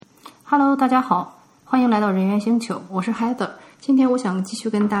Hello， 大家好，欢迎来到人猿星球，我是 Heather。今天我想继续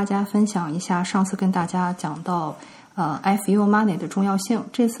跟大家分享一下上次跟大家讲到FU Money 的重要性。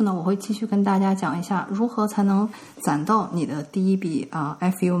这次呢，我会继续跟大家讲一下如何才能攒到你的第一笔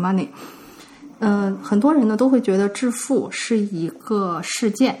FU Money。很多人呢都会觉得致富是一个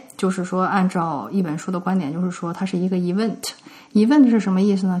事件，就是说按照一本书的观点，就是说它是一个 event。event 是什么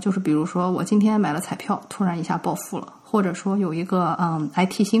意思呢？就是比如说我今天买了彩票，突然一下暴富了，或者说有一个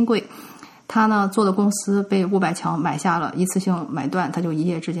IT 新贵，他呢做的公司被500强买下了，一次性买断，他就一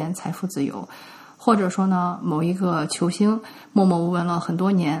夜之间财富自由。或者说呢，某一个球星默默无闻了很多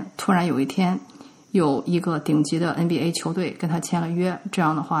年，突然有一天有一个顶级的 NBA 球队跟他签了约，这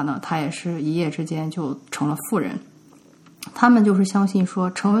样的话呢，他也是一夜之间就成了富人。他们就是相信说，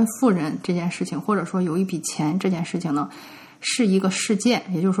成为富人这件事情，或者说有一笔钱这件事情呢，是一个事件，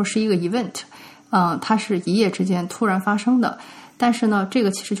也就是说是一个 event，它是一夜之间突然发生的。但是呢，这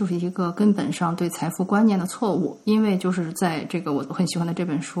个其实就是一个根本上对财富观念的错误，因为就是在这个我很喜欢的这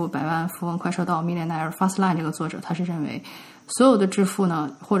本书《百万富翁快车道 Millionaire Fast Lane》这个作者，他是认为所有的致富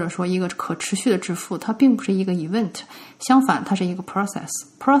呢，或者说一个可持续的致富，它并不是一个 event， 相反它是一个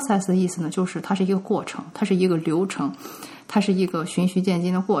process。process 的意思呢，就是它是一个过程，它是一个流程，它是一个循序渐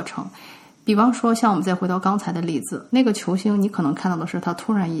进的过程。比方说像我们再回到刚才的例子，那个球星你可能看到的是他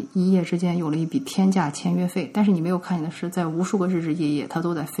突然一夜之间有了一笔天价签约费，但是你没有看见的是在无数个日日夜夜他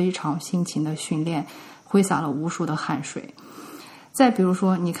都在非常辛勤的训练，挥洒了无数的汗水。再比如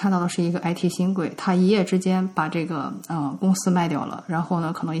说你看到的是一个 IT 新贵，他一夜之间把这个公司卖掉了，然后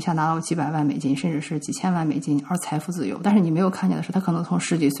呢可能一下拿到几百万美金甚至是几千万美金而财富自由。但是你没有看见的是他可能从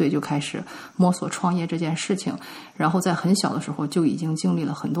10几岁就开始摸索创业这件事情，然后在很小的时候就已经经历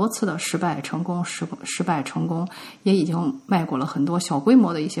了很多次的失败成功，失败成功，也已经卖过了很多小规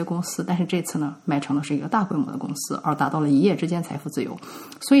模的一些公司，但是这次呢卖成的是一个大规模的公司，而达到了一夜之间财富自由。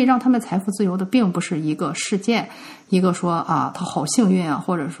所以让他们财富自由的并不是一个事件，一个说他好幸运啊，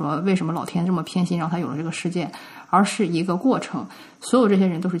或者说为什么老天这么偏心让他有了这个事件，而是一个过程。所有这些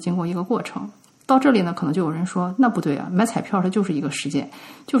人都是经过一个过程。到这里呢，可能就有人说那不对啊，买彩票它就是一个事件，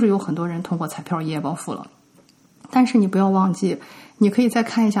就是有很多人通过彩票一夜暴富了。但是你不要忘记，你可以再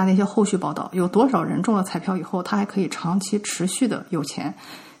看一下那些后续报道，有多少人中了彩票以后他还可以长期持续的有钱。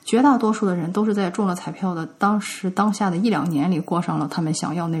绝大多数的人都是在中了彩票的当下的1-2年里过上了他们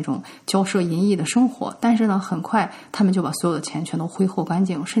想要那种骄奢淫逸的生活，但是呢很快他们就把所有的钱全都挥霍干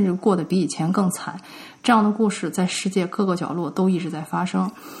净，甚至过得比以前更惨。这样的故事在世界各个角落都一直在发生。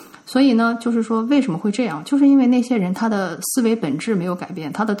所以呢，就是说为什么会这样，就是因为那些人他的思维本质没有改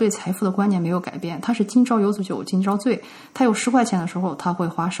变，他的对财富的观念没有改变，他是今朝有酒今朝醉。他有10块钱的时候他会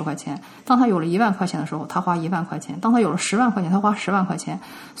花10块钱，当他有了1万块钱的时候他花1万块钱，当他有了10万块钱他花10万块钱。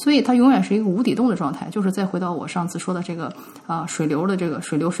所以他永远是一个无底洞的状态。就是再回到我上次说的这个水流的这个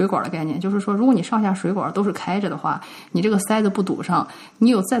水流水管的概念，就是说如果你上下水管都是开着的话，你这个塞子不堵上，你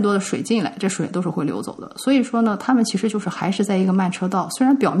有再多的水进来，这水都是会流走的。所以说呢，他们其实就是还是在一个慢车道，虽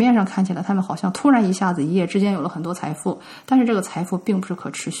然表面上看起来他们好像突然一下子一夜之间有了很多财富，但是这个财富并不是可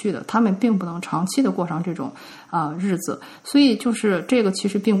持续的，他们并不能长期的过上这种日子。所以就是这个其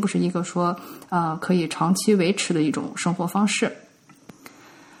实并不是一个说可以长期维持的一种生活方式。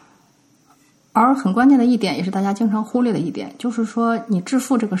而很关键的一点，也是大家经常忽略的一点，就是说你致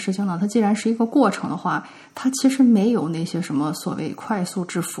富这个事情呢，它既然是一个过程的话，它其实没有那些什么所谓快速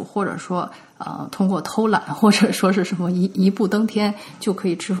致富，或者说通过偷懒，或者说是什么一步登天就可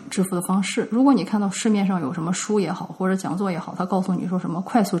以致富的方式。如果你看到市面上有什么书也好，或者讲座也好，他告诉你说什么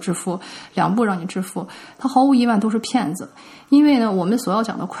快速致富，2步让你致富，它毫无疑问都是骗子。因为呢，我们所要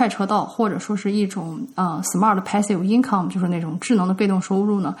讲的快车道，或者说是一种smart passive income， 就是那种智能的被动收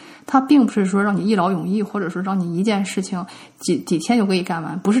入呢，它并不是说让你一劳永逸，或者说让你一件事情几天就可以干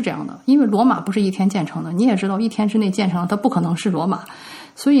完，不是这样的。因为罗马不是一天建成的，你也知道1天之内建成的它不可能是罗马。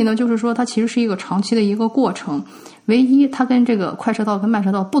所以呢，就是说它其实是一个长期的一个过程。唯一它跟这个快车道跟慢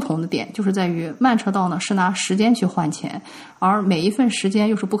车道不同的点，就是在于慢车道呢是拿时间去换钱，而每一份时间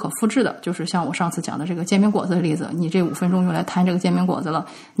又是不可复制的。就是像我上次讲的这个煎饼果子的例子，你这5分钟用来摊这个煎饼果子了，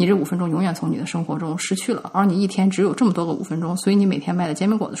你这5分钟永远从你的生活中失去了，而你一天只有这么多个5分钟，所以你每天卖的煎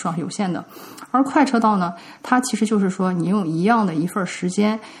饼果子数量是有限的。而快车道呢，它其实就是说你用一样的一份时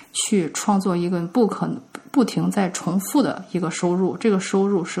间去创作一个不停在重复的一个收入，这个收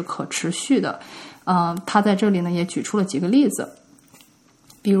入是可持续的。他在这里呢也举出了几个例子，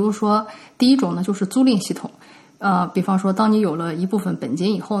比如说第一种呢就是租赁系统。比方说当你有了一部分本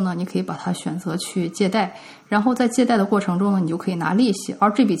金以后呢，你可以把它选择去借贷，然后在借贷的过程中呢，你就可以拿利息，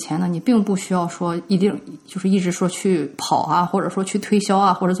而这笔钱呢，你并不需要说一直说去跑啊，或者说去推销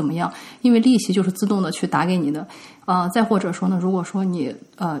啊，或者怎么样，因为利息就是自动的去打给你的。再或者说呢，如果说你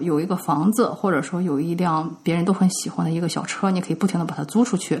有一个房子，或者说有一辆别人都很喜欢的一个小车，你可以不停的把它租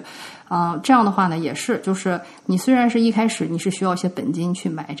出去。这样的话呢，也是就是你虽然是一开始你是需要一些本金去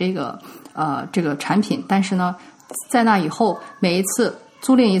买这个产品，但是呢，在那以后每一次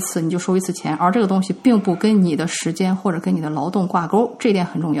租赁一次你就收一次钱，而这个东西并不跟你的时间或者跟你的劳动挂钩，这一点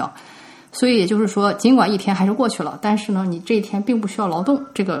很重要。所以也就是说，尽管一天还是过去了，但是呢，你这一天并不需要劳动，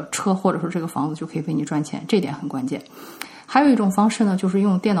这个车或者说这个房子就可以为你赚钱，这一点很关键。还有一种方式呢，就是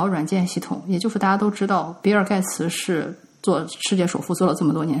用电脑软件系统，也就是大家都知道，比尔盖茨是做世界首富做了这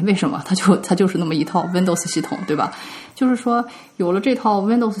么多年，为什么？他就是那么一套 Windows 系统，对吧？就是说，有了这套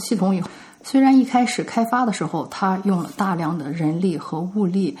Windows 系统以后，虽然一开始开发的时候，他用了大量的人力和物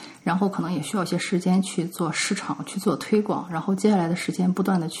力，然后可能也需要一些时间去做市场、去做推广，然后接下来的时间不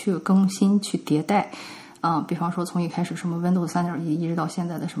断的去更新、去迭代。比方说从一开始什么 Windows 3.1一直到现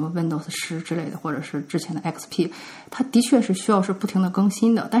在的什么 Windows 10之类的，或者是之前的 XP， 它的确是需要是不停的更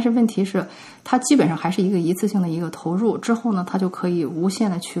新的。但是问题是，它基本上还是一次性的一个投入，之后呢，它就可以无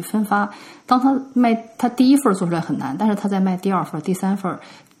限的去分发。当它第一份做出来很难，但是它在卖第2份、第3份。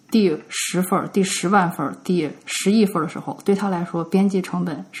第10份、第10万份、第10亿份的时候，对他来说边际成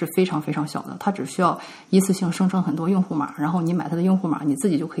本是非常非常小的，他只需要一次性生成很多用户码，然后你买他的用户码，你自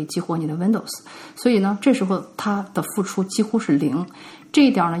己就可以激活你的 Windows。所以呢，这时候他的付出几乎是0。这一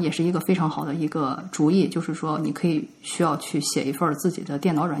点呢，也是一个非常好的一个主意，就是说你需要去写一份自己的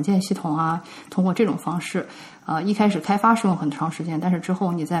电脑软件系统啊，通过这种方式。一开始开发是用很长时间，但是之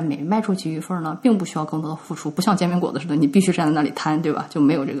后你在每卖出几份呢，并不需要更多的付出，不像煎饼果子似的，你必须站在那里摊，对吧？就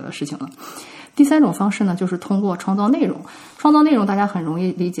没有这个事情了。第3种方式呢，就是通过创造内容。创造内容大家很容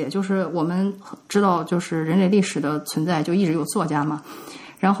易理解，就是我们知道，就是人类历史的存在就一直有作家嘛。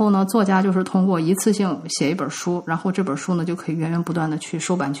然后呢，作家就是通过一次性写一本书，然后这本书呢就可以源源不断的去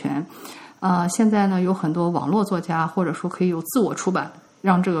收版权。现在呢有很多网络作家，或者说可以有自我出版，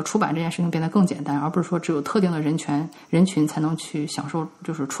让这个出版这件事情变得更简单，而不是说只有特定的人群才能去享受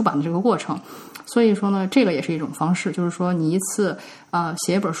就是出版的这个过程。所以说呢，这个也是一种方式，就是说你一次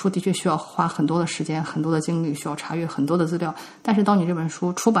写一本书的确需要花很多的时间、很多的精力，需要查阅很多的资料。但是当你这本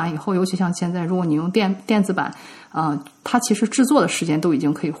书出版以后，尤其像现在，如果你用电子版，它其实制作的时间都已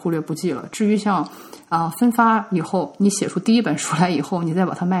经可以忽略不计了。至于像分发以后，你写出第一本书来以后，你再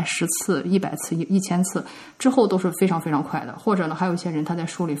把它卖10次、100次、1000次之后，都是非常非常快的。或者呢，还有一些人他在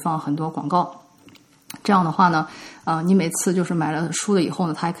书里放很多广告。这样的话呢，你每次就是买了书了以后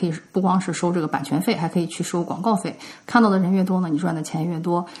呢，它还可以不光是收这个版权费，还可以去收广告费。看到的人越多呢，你赚的钱越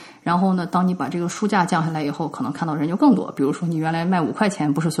多。然后呢，当你把这个书价降下来以后，可能看到人就更多。比如说你原来卖5块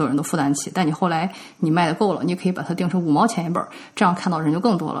钱，不是所有人都负担起，但你后来你卖的够了，你可以把它定成5毛钱一本，这样看到人就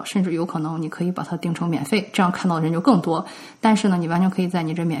更多了。甚至有可能你可以把它定成免费，这样看到的人就更多。但是呢，你完全可以在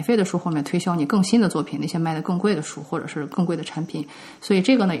你这免费的书后面推销你更新的作品，那些卖的更贵的书或者是更贵的产品。所以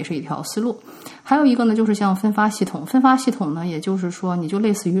这个呢也是一条思路。还有一个呢，就是像分发系统。分发系统呢，也就是说你就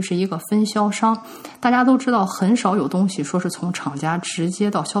类似于是一个分销商。大家都知道，很少有东西说是从厂家直接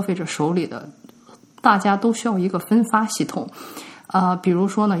到消费者手里的，大家都需要一个分发系统。比如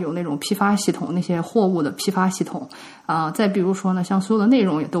说呢，有那种批发系统，那些货物的批发系统。再比如说呢，像所有的内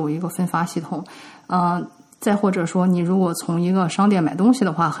容也都有一个分发系统。再或者说，你如果从一个商店买东西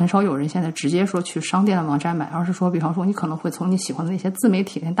的话，很少有人现在直接说去商店的网站买，而是说，比方说你可能会从你喜欢的那些自媒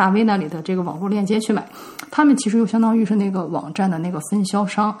体、大 V 那里的这个网络链接去买，他们其实又相当于是那个网站的那个分销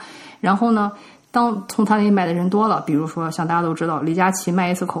商。然后呢，当从他那里买的人多了，比如说像大家都知道，李佳琦卖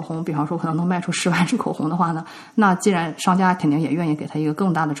一次口红，比方说可能能卖出10万支口红的话呢，那既然商家肯定也愿意给他一个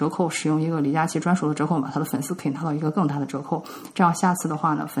更大的折扣，使用一个李佳琦专属的折扣码，他的粉丝可以拿到一个更大的折扣，这样下次的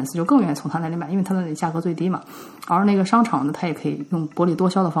话呢，粉丝就更愿意从他那里买，因为他那里价格最低嘛。而那个商场呢，他也可以用薄利多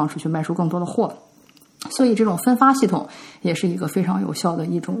销的方式去卖出更多的货。所以这种分发系统也是一个非常有效的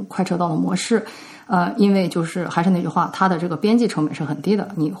一种快车道的模式。因为就是还是那句话，它的这个边际成本是很低的。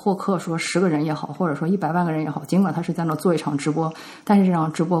你获客说10个人也好，或者说100万个人也好，尽管他是在那做一场直播，但是这场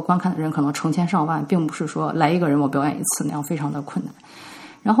直播观看的人可能成千上万，并不是说来一个人我表演一次那样非常的困难。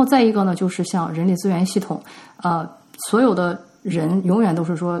然后再一个呢，就是像人力资源系统，所有的人永远都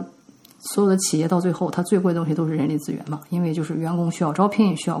是说，所有的企业到最后，它最贵的东西都是人力资源嘛，因为就是员工需要招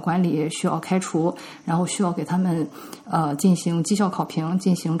聘、需要管理、需要开除，然后需要给他们进行绩效考评、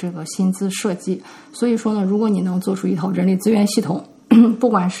进行这个薪资设计。所以说呢，如果你能做出一套人力资源系统，不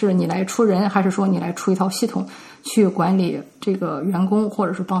管是你来出人，还是说你来出一套系统去管理这个员工，或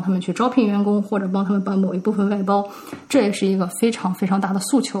者是帮他们去招聘员工，或者帮他们把某一部分外包，这也是一个非常非常大的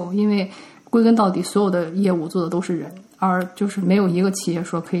诉求。因为归根到底，所有的业务做的都是人，而就是没有一个企业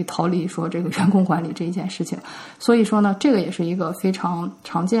说可以逃离说这个员工管理这一件事情。所以说呢，这个也是一个非常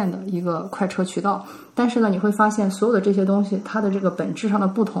常见的一个快车渠道。但是呢，你会发现所有的这些东西，它的这个本质上的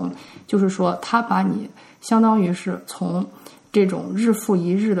不同，就是说它把你相当于是从这种日复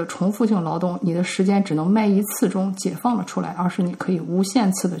一日的重复性劳动，你的时间只能卖一次中解放了出来，而是你可以无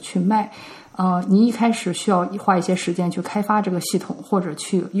限次的去卖。你一开始需要花一些时间去开发这个系统，或者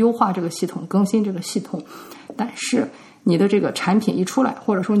去优化这个系统，更新这个系统，但是你的这个产品一出来，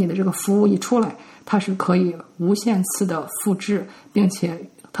或者说你的这个服务一出来，它是可以无限次的复制，并且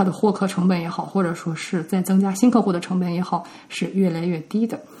它的获客成本也好，或者说是在增加新客户的成本也好，是越来越低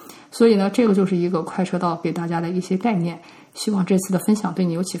的。所以呢，这个就是一个快车道给大家的一些概念，希望这次的分享对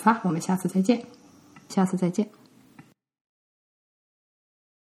你有启发。我们下次再见。